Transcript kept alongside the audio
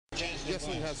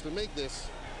Goessling has to make this,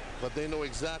 but they know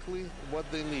exactly what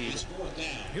they need.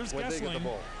 Here's when they get the Goessling.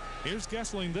 ball. Here's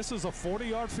Goessling. This is a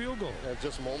 40-yard field goal. And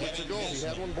just moments ago, he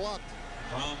had one blocked.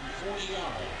 From 40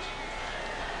 yards.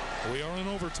 We are in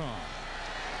overtime.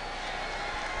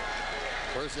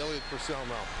 Where's Elliott Purcell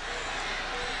now?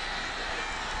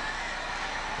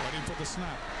 Waiting for the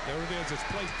snap. There it is. It's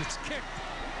placed. It's kicked.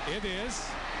 It is.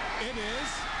 It is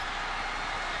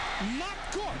not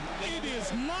good. It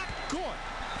is not good.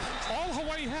 All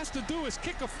Hawaii has to do is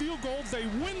kick a field goal. They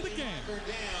win the game.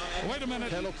 Wait a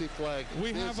minute. Penalty flag.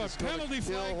 We have a penalty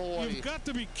flag. You've got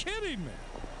to be kidding me.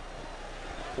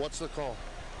 What's the call?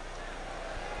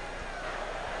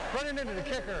 Running into the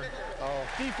kicker. Oh.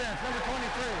 Defense, number 23.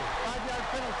 5-yard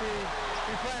penalty.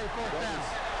 Replay, fourth down.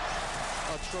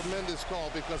 A tremendous call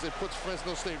because it puts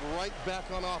Fresno State right back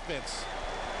on offense.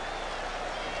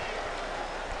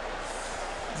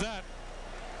 That.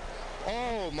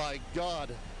 Oh my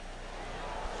God.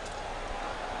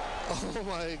 Oh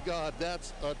my God.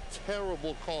 That's a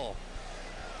terrible call.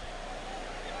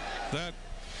 That.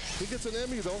 He gets an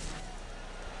Emmy though.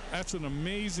 That's an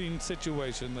amazing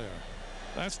situation there.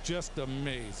 That's just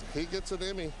amazing. He gets an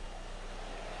Emmy.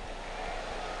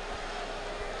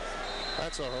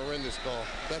 That's a horrendous call.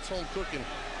 That's home cooking.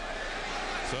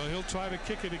 So he'll try to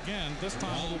kick it again. This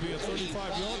time it will be a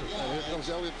 35-yarder. And here comes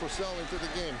Elliott Purcell into the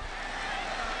game.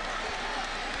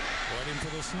 Waiting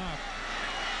for the snap.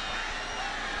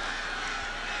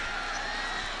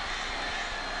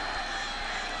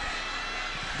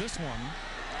 This one.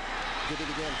 Did it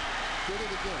again. Did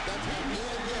it again. That's athletic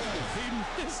justice.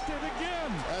 He missed it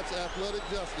again. That's athletic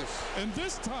justice. And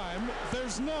this time,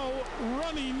 there's no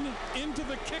running into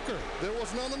the kicker. There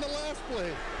was none in the last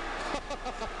play.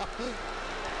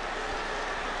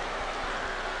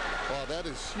 Wow, that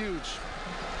is huge.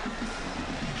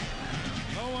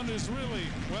 No one is really,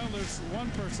 well, there's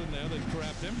one person there that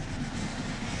grabbed him.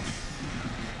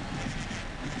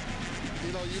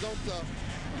 You know, you don't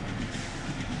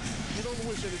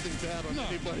wish anything bad on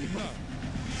anybody. No.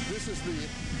 This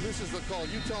is the call.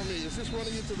 You tell me, is this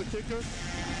running into the kicker?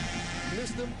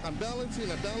 Missed him. I'm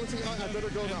balancing. I better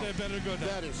go now. They better go down.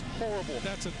 That is horrible.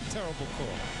 That's a terrible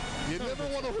call. You never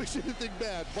want to wish anything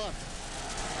bad, but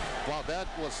wow, that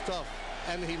was tough.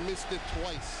 And he missed it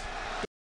twice.